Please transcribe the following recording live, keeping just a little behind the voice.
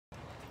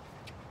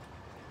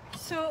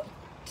So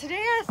today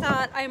I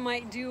thought I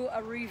might do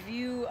a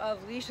review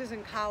of leashes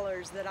and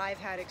collars that I've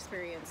had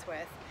experience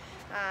with.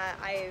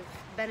 I've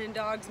been in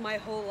dogs my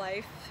whole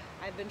life.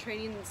 I've been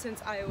training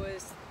since I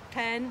was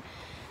 10,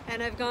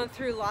 and I've gone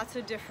through lots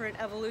of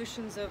different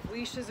evolutions of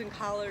leashes and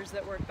collars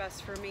that work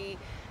best for me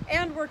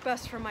and work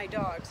best for my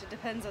dogs. It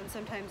depends on,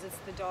 sometimes it's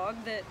the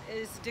dog that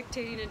is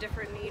dictating a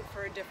different need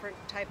for a different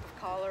type of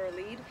collar or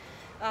lead.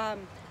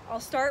 I'll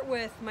start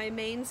with my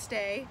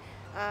mainstay.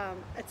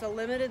 It's a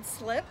limited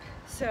slip,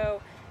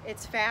 so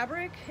it's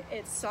fabric,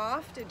 it's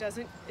soft, it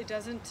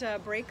doesn't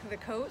break the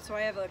coat, so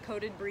I have a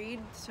coated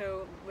breed,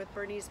 so with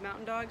Bernese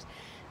Mountain Dogs.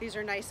 These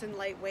are nice and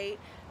lightweight.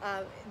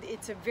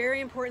 It's a very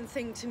important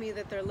thing to me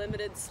that they're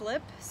limited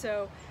slip,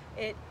 so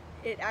it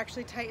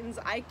actually tightens.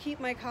 I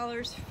keep my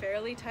collars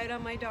fairly tight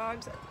on my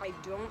dogs. I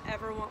don't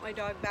ever want my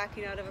dog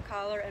backing out of a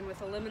collar, and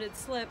with a limited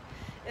slip,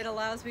 it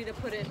allows me to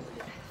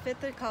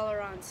fit the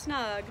collar on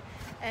snug,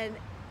 and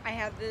I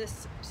have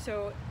this,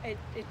 so it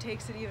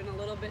takes it even a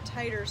little bit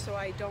tighter, so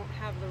I don't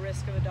have the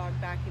risk of a dog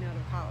backing out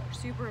of a collar.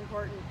 Super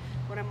important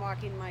when I'm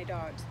walking my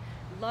dogs.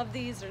 Love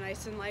these, they're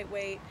nice and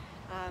lightweight.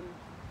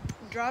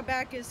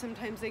 Drawback is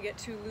sometimes they get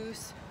too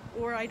loose,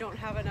 or I don't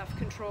have enough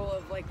control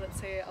of, like, let's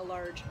say a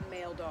large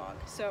male dog.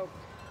 So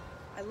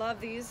I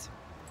love these.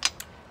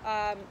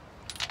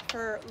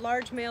 For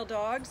large male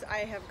dogs, I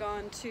have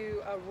gone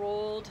to a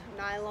rolled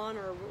nylon,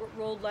 or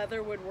rolled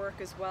leather would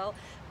work as well,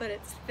 but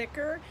it's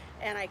thicker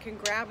and I can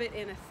grab it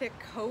in a thick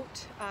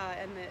coat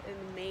in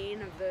the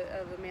mane of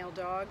the male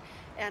dog,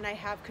 and I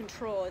have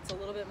control. It's a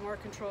little bit more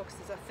control because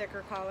it's a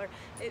thicker collar.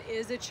 It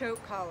is a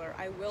choke collar.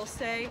 I will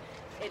say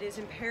it is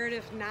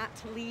imperative not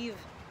to leave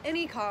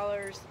any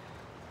collars,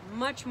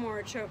 much more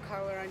a choke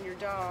collar on your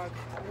dog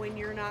when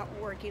you're not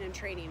working and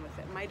training with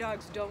it. My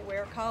dogs don't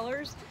wear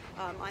collars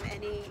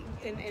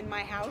in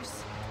my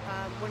house.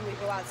 When we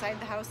go outside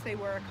the house, they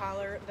wear a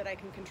collar that I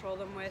can control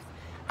them with,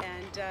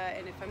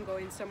 and if I'm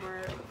going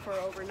somewhere for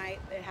overnight,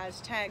 it has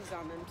tags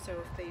on them, so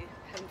if they,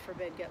 heaven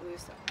forbid, get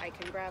loose, I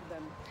can grab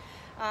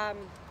them.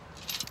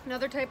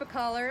 Another type of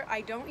collar,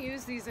 I don't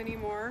use these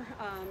anymore.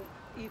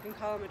 You can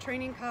call them a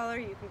training collar,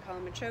 you can call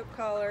them a choke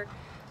collar.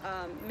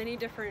 Many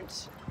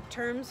different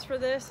terms for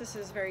this. This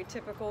is very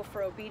typical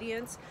for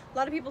obedience. A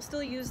lot of people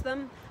still use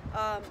them.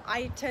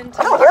 I tend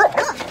to...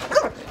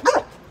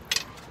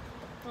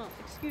 Well,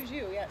 excuse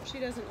you. Yeah, she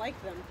doesn't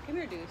like them. Come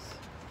here, Deuce.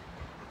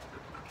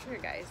 Here,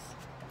 guys.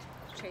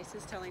 Chase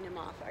is telling him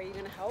off. Are you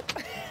going to help?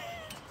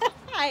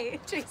 Hi,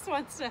 Chase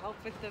wants to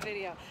help with the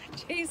video.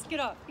 Chase, get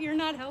up. You're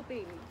not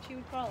helping. She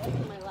would crawl up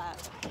in my lap.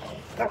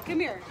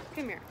 Come here.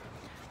 Come here.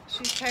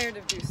 She's tired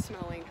of Deuce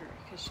smelling her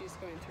because she's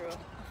going through a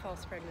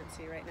false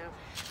pregnancy right now.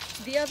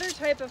 The other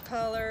type of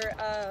collar,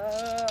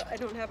 I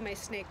don't have my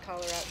snake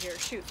collar out here.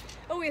 Shoot.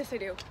 Oh, yes, I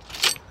do.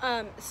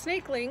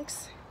 Snake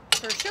links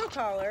for show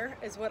collar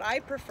is what I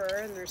prefer,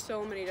 and there's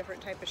so many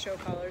different types of show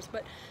collars,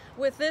 but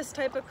with this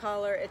type of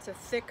collar, it's a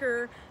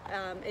thicker,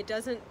 it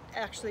doesn't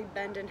actually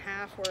bend in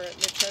half, where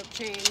the choke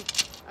chain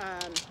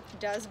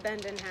does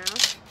bend in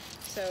half.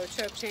 So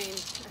choke chain,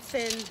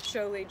 thin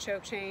show lead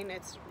choke chain,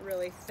 it's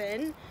really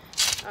thin.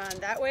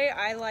 That way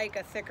I like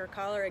a thicker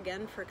collar,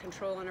 again, for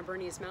control on a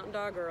Bernese Mountain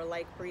Dog or a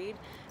like breed,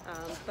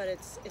 but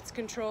it's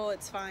control,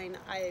 it's fine.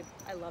 I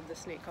love the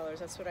snake collars.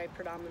 That's what I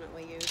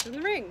predominantly use in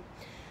the ring.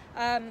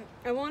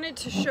 I wanted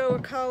to show a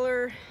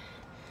collar,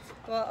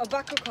 well, a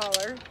buckle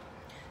collar.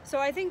 So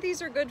I think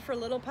these are good for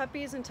little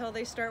puppies until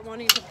they start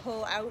wanting to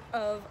pull out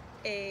of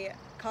a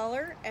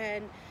collar,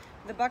 and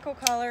the buckle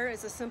collar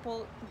is a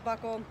simple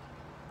buckle.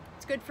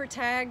 It's good for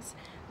tags,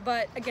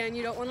 but again,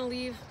 you don't want to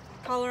leave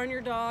collar on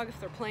your dog if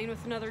they're playing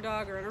with another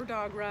dog or in a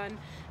dog run.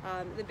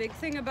 The big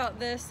thing about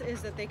this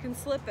is that they can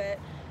slip it,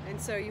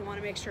 and so you want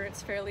to make sure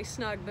it's fairly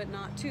snug but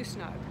not too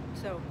snug.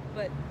 So,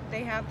 but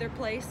they have their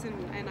place,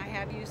 and I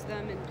have used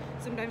them, and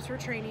sometimes for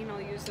training I'll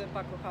use a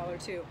buckle collar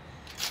too.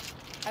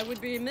 I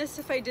would be remiss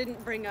if I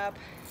didn't bring up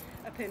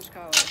a pinch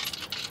collar.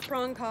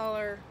 Prong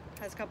collar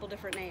has a couple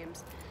different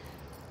names.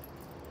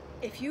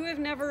 If you have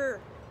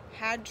never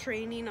had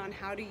training on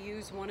how to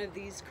use one of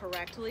these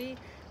correctly,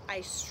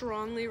 I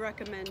strongly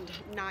recommend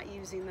not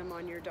using them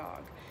on your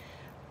dog.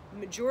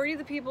 Majority of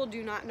the people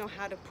do not know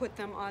how to put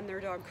them on their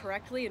dog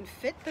correctly and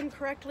fit them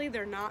correctly.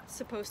 They're not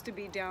supposed to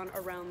be down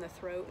around the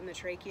throat and the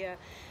trachea.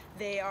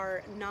 They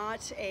are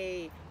not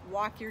a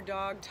walk your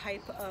dog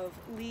type of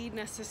lead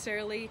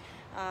necessarily,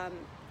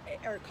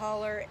 or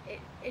collar.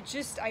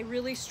 I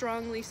really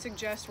strongly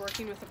suggest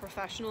working with a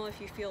professional if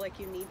you feel like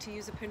you need to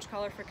use a pinch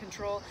collar for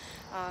control.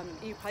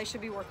 You probably should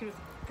be working with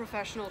a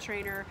professional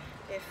trainer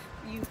if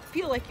you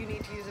feel like you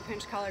need to use a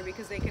pinch collar,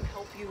 because they can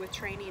help you with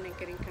training and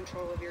getting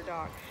control of your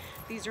dog.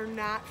 These are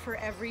not for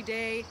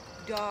everyday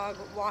dog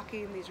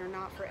walking. These are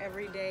not for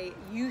everyday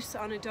use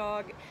on a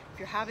dog. If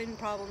you're having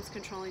problems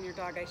controlling your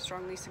dog, I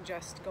strongly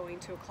suggest going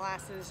to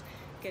classes,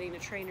 getting a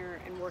trainer,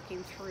 and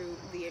working through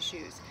the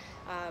issues.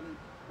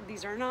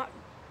 These are not,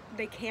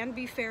 they can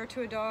be fair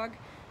to a dog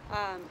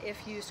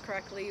if used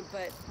correctly,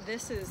 but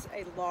this is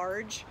a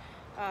large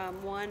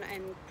one,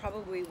 and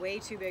probably way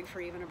too big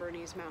for even a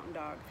Bernese Mountain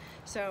Dog.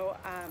 So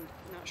I'm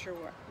not sure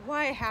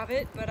why I have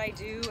it, but I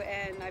do,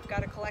 and I've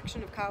got a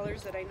collection of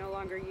collars that I no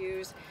longer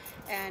use,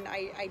 and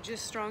I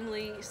just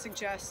strongly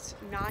suggest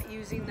not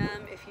using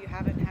them if you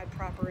haven't had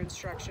proper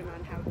instruction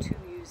on how to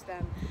use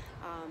them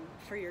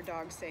for your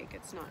dog's sake.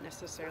 It's not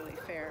necessarily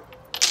fair.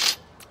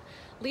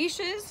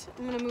 Leashes,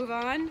 I'm going to move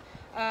on.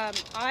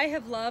 I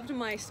have loved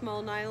my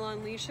small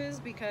nylon leashes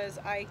because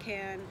I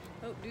can,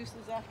 oh, Deuce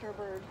is after a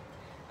bird.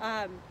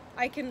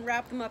 I can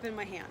wrap them up in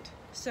my hand.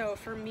 So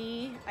for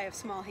me, I have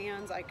small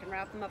hands, I can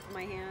wrap them up in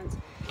my hands.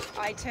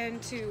 I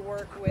tend to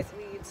work with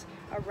leads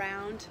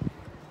around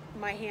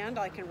my hand.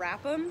 I can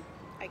wrap them,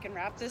 I can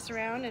wrap this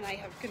around, and I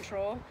have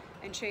control.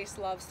 And Chase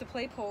loves to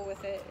play pole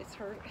with it.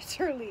 It's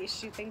her leash.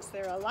 She thinks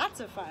they're lots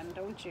of fun,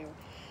 don't you?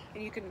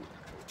 And you can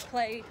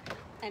play,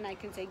 and I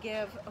can say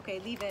give, okay,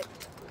 leave it,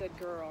 good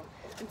girl.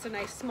 It's a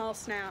nice small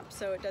snap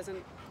so it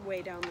doesn't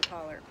weigh down the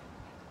collar.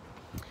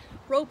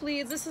 Rope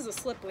leads, this is a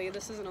slip lead,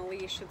 this isn't a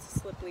leash, it's a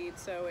slip lead,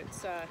 so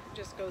it's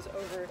just goes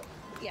over,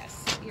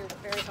 yes, you're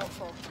very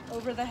helpful,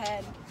 over the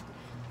head,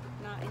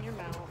 not in your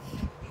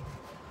mouth,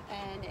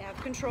 and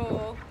have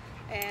control,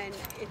 and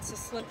it's a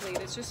slip lead.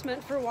 It's just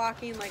meant for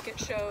walking like it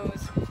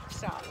shows.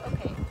 Stop,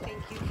 okay,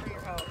 thank you for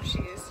your help.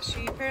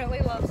 She apparently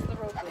loves the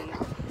rope lead.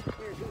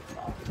 You're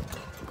goofball.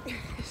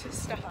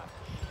 Stop.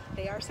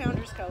 They are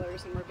Sounders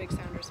colors, and we're a big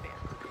Sounders fan.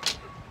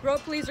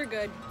 Rope leads are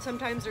good.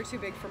 Sometimes they're too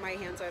big for my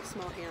hands. I have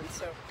small hands.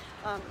 So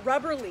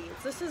rubber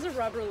leads. This is a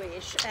rubber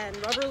leash, and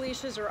rubber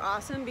leashes are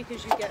awesome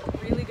because you get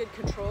really good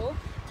control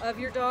of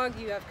your dog.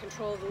 You have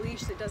control of the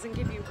leash. It doesn't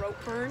give you rope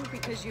burn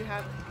because you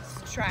have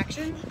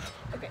traction.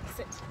 Okay,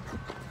 sit.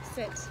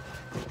 Sit.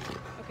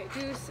 Okay,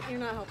 Deuce, you're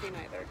not helping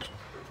either.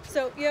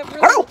 So you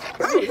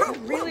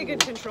have really good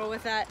control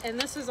with that. And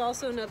this is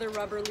also another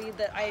rubber lead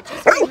that I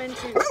just came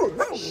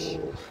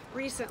into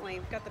recently.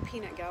 We've got the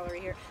peanut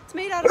gallery here. It's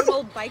made out of an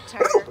old bike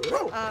tire.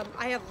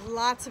 I have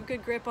lots of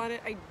good grip on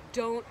it. I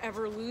don't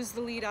ever lose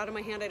the lead out of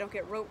my hand. I don't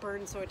get rope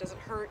burn, so it doesn't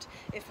hurt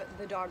if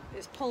the dog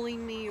is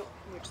pulling me,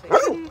 which they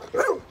shouldn't.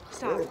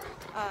 Stop.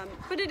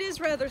 But it is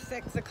rather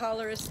thick. The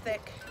collar is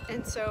thick,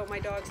 and so my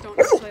dogs don't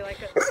necessarily like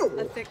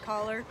a thick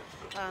collar.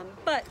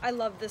 But I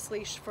love this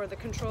leash for the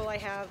control I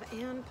have,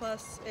 and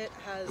plus it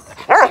has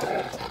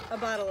a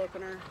bottle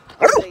opener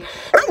leash,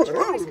 which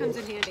always comes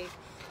in handy.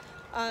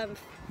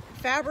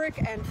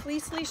 Fabric and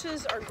fleece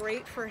leashes are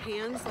great for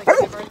hands, like if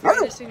you have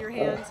arthritis in your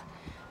hands.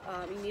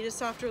 You need a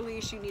softer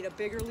leash, you need a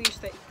bigger leash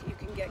that you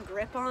can get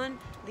grip on.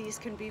 These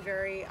can be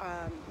very,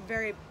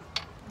 very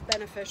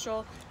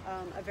beneficial.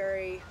 A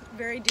very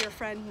dear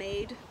friend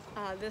made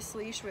this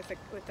leash with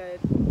a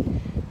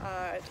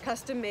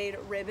custom-made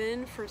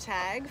ribbon for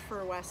tag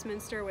for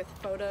Westminster with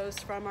photos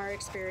from our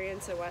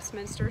experience at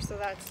Westminster. So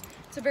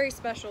it's a very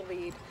special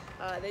lead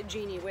that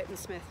Jeannie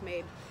Whitten-Smith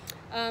made.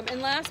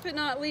 And last but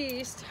not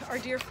least, our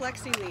dear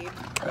Flexi lead.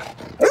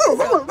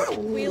 So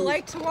we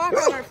like to walk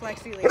on our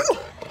Flexi lead.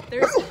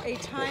 There's a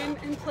time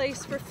and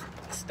place for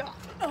stop.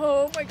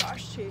 Oh my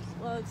gosh, Chase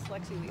loves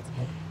Flexi leads.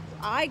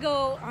 I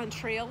go on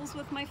trails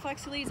with my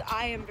Flexi leads.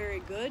 I am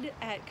very good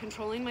at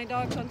controlling my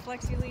dogs on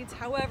Flexi leads.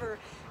 However,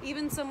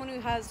 even someone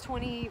who has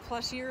 20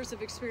 plus years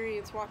of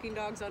experience walking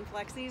dogs on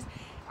Flexis,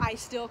 I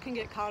still can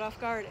get caught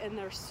off guard, and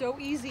they're so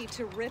easy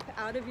to rip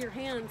out of your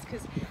hands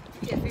because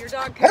if your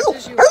dog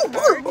catches you off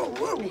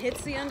guard and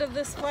hits the end of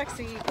this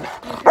Flexi,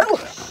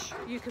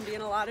 you can be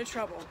in a lot of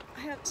trouble.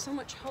 I have so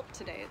much help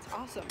today. It's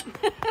awesome.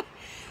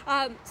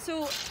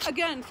 So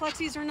again,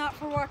 Flexis are not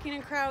for walking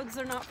in crowds.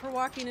 They're not for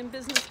walking in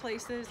business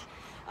places.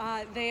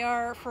 They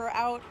are for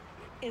out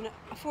in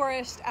a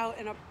forest, out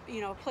in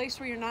a place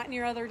where you're not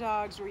near other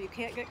dogs, where you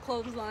can't get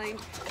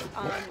clotheslined,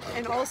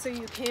 and also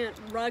you can't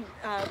rug.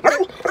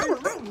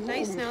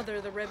 Nice now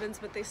they're the ribbons,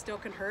 but they still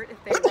can hurt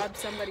if they rub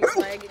somebody's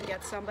leg and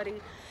get somebody.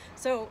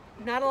 So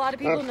not a lot of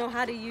people know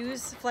how to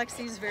use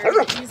Flexis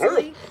very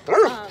easily.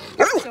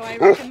 So I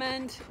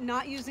recommend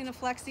not using a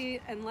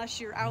Flexi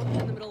unless you're out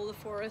in the middle of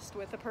the forest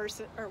with a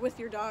person or with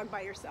your dog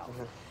by yourself.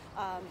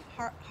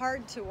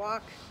 Hard to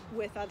walk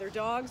with other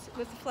dogs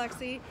with the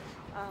Flexi.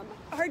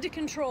 Hard to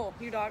control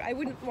your dog. I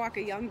wouldn't walk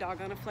a young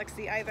dog on a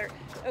Flexi either.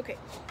 Okay,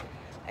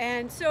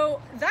 and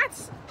so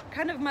that's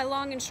kind of my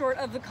long and short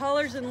of the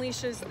collars and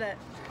leashes that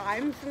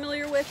I'm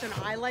familiar with and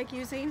I like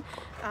using.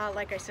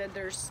 Like I said,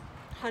 there's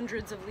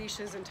hundreds of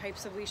leashes and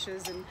types of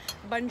leashes and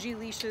bungee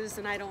leashes,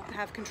 and I don't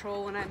have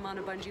control when I'm on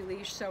a bungee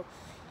leash. So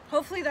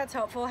hopefully that's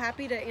helpful.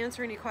 Happy to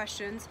answer any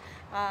questions,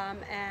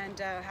 and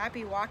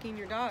happy walking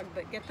your dog,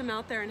 but get them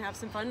out there and have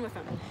some fun with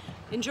them.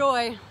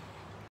 Enjoy.